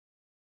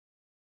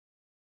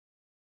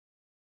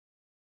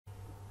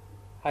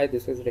Hi,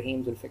 this is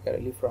Rahim Zulfikar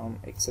Ali from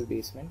Excel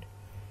Basement.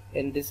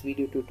 In this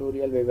video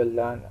tutorial, we will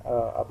learn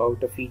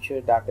about a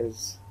feature that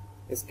is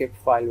skip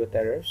file with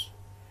errors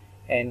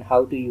and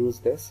how to use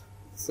this.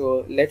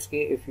 So let's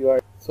say if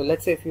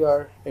you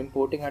are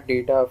importing a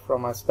data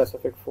from a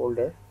specific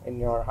folder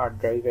in your hard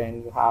drive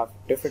and you have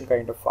different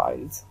kind of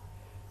files.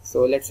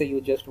 So let's say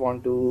you just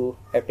want to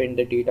append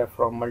the data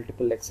from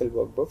multiple Excel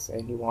workbooks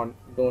and you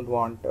don't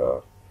want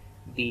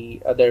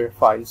the other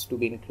files to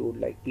be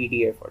included like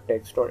PDF or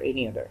text or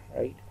any other,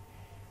 right?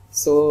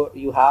 So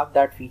you have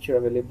that feature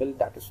available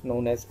that is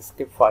known as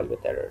skip file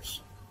with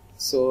errors.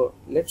 So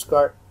let's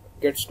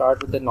get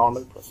started with the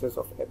normal process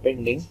of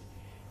appending.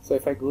 So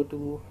if I go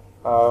to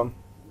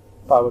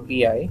Power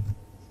BI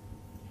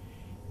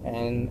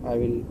and I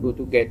will go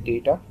to get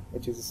data,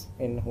 which is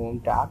in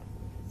home tab.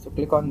 So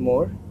click on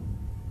more.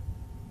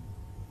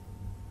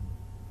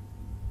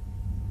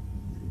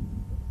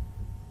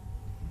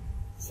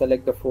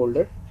 Select the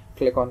folder,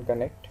 click on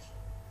connect.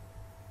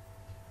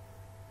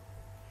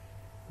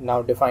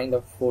 Now define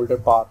the folder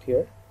path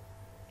here,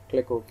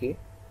 click OK.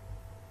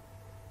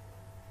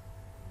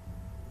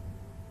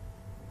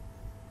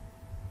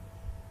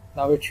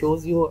 Now it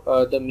shows you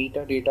the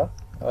metadata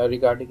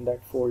regarding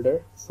that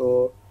folder.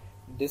 So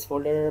this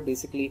folder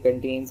basically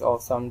contains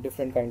of some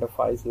different kind of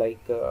files like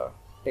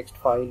text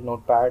file,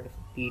 notepad,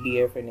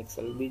 PDF and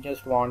Excel. We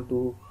just want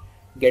to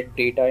get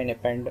data and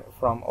append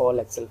from all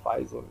Excel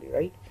files only,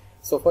 right?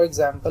 So for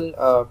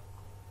example,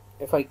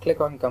 if I click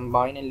on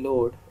combine and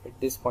load at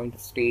this point of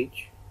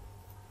stage,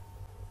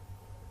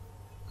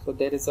 so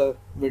there is a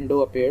window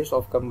appears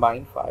of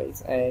combined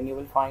files and you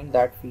will find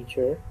that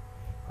feature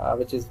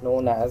which is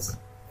known as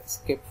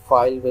skip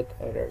file with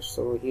errors.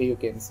 So here you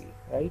can see,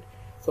 right?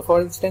 So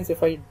for instance,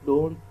 if I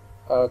don't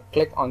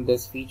click on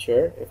this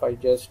feature, if I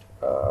just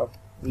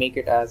make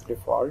it as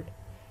default,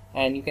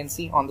 and you can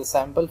see on the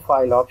sample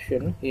file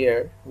option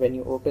here, when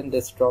you open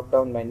this drop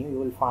down menu, you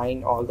will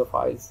find all the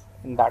files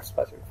in that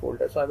specific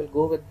folder. So I will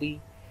go with the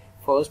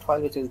first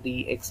file, which is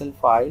the Excel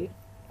file,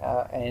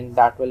 and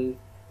that will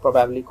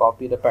probably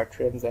copy the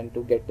patterns and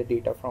to get the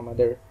data from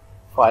other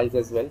files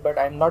as well, but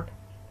I'm not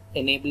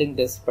enabling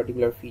this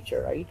particular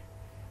feature, right?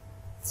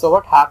 So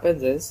what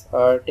happens is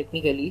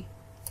technically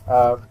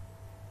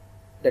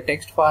the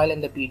text file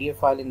and the PDF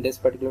file in this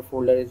particular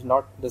folder is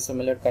not the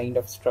similar kind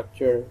of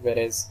structure,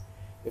 whereas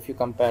if you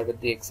compare with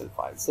the Excel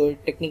file, so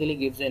it technically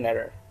gives an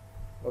error.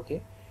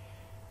 Okay,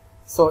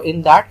 so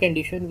in that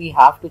condition we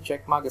have to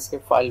check mark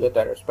skip file with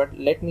errors, but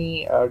let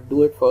me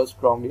do it first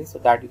wrongly so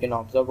that you can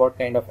observe what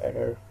kind of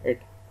error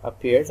it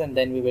appears, and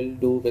then we will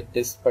do with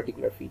this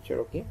particular feature.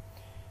 Okay,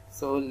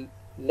 so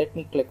let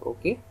me click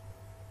OK.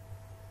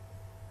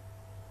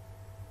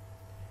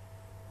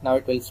 Now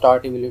it will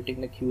start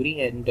evaluating the query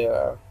and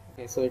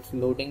okay, so it's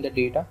loading the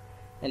data,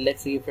 and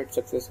let's see if it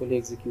successfully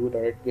executes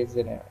or it gives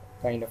a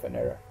kind of an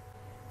error.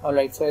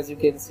 Alright, so as you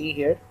can see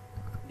here,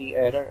 the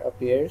error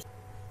appears.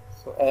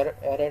 So error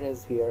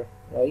is here,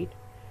 right?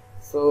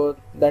 So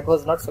that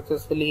was not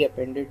successfully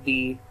appended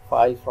the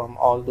file from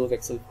all those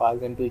Excel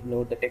files and to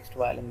ignore the text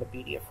file and the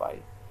PDF file,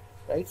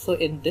 right? So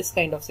in this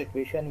kind of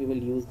situation we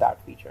will use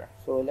that feature.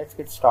 So let's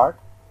get started.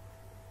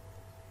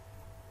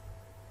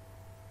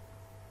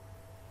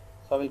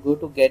 So I will go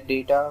to get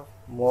data,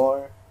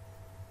 more,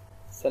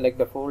 select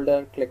the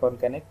folder, click on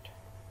connect,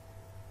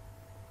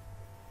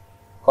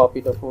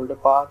 copy the folder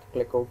path,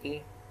 click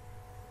OK.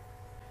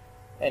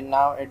 And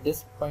now at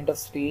this point of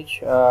stage,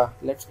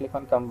 let's click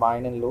on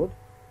combine and load.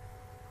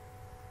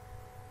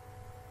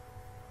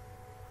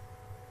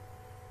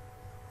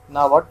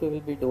 Now what we will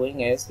be doing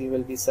is we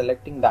will be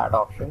selecting that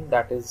option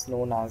that is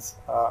known as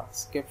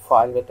skip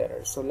file with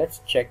errors. So let's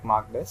check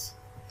mark this,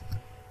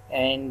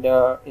 and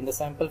in the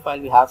sample file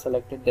we have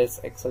selected this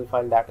Excel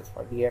file that is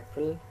for the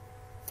April,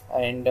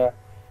 and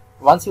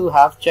once you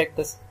have checked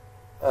this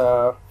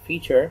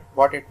feature,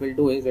 what it will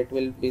do is it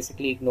will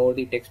basically ignore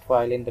the text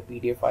file in the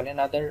PDF file and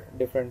other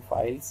different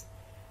files,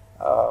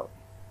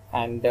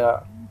 and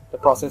the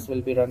process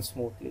will be run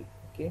smoothly.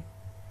 Okay,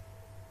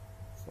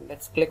 so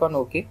let's click on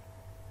OK.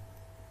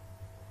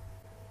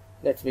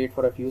 Let's wait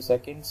for a few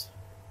seconds.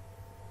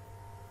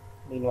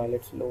 Meanwhile,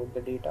 let's load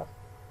the data,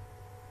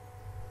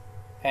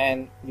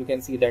 and you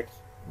can see that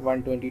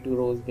 122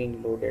 rows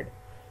being loaded.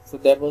 So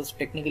there was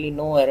technically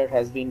no error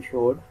has been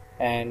showed,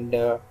 and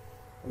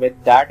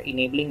with that,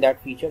 enabling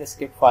that feature,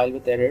 skip file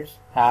with errors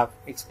have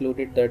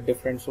excluded the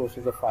different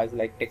sources of files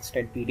like text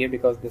and PDF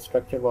because the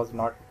structure was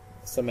not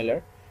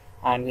similar,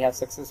 and we have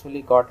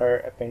successfully got our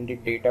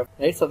appended data,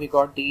 right? So we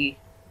got the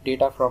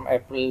data from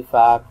April,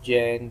 Feb,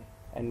 Jan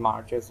and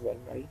March as well,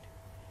 right?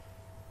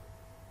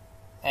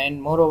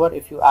 And moreover,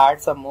 if you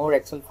add some more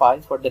Excel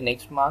files for the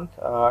next month,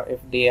 if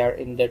they are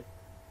in the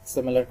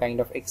similar kind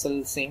of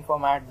Excel same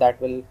format, that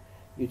will,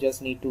 you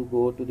just need to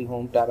go to the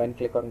home tab and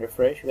click on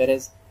refresh.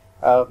 Whereas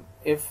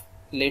if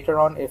later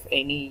on, if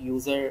any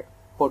user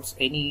puts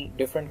any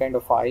different kind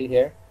of file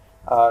here,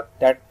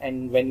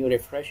 and when you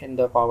refresh in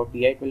the Power BI,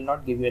 it will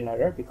not give you an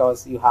error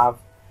because you have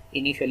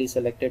initially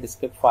selected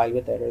skip file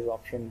with errors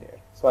option there.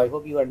 So I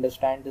hope you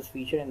understand this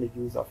feature and the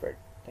use of it.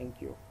 Thank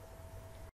you.